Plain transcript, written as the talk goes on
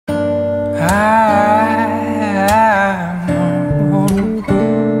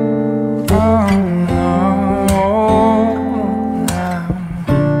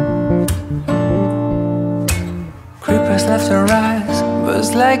Creepers left and right,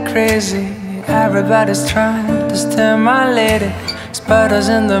 buzz like crazy. Everybody's trying to steal my lady. Spiders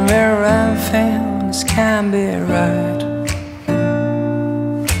in the mirror and things can't be right.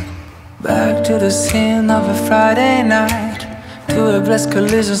 Back to the scene of a Friday night, to a blessed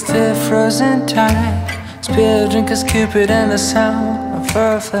collision still frozen tight. Spill drink as Cupid and the sound of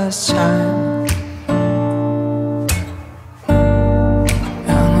her first chime.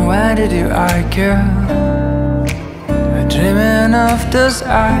 And why did you argue? We're dreaming of those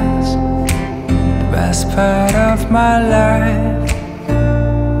eyes, the best part of my life.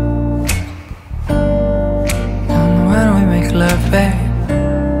 And when we make love, babe,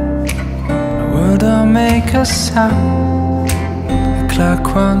 the world don't make a sound. The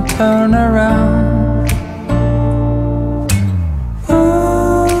clock won't turn around.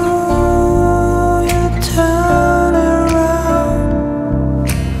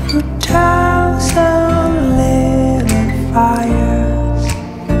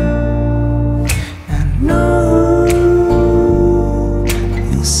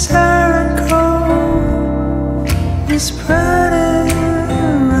 Spreading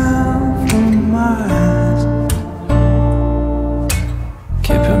around from Mars.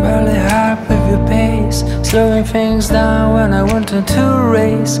 Keeping barely up with your pace, slowing things down when I wanted to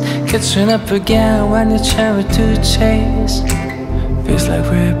race, catching up again when you try to chase. Feels like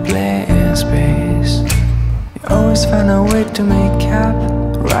we're playing space. You always find a way to make up,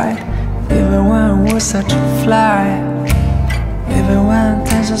 right? Even when we start to fly, even when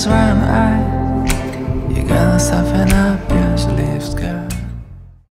tensions run high, you gotta soften up your sleeves, girl.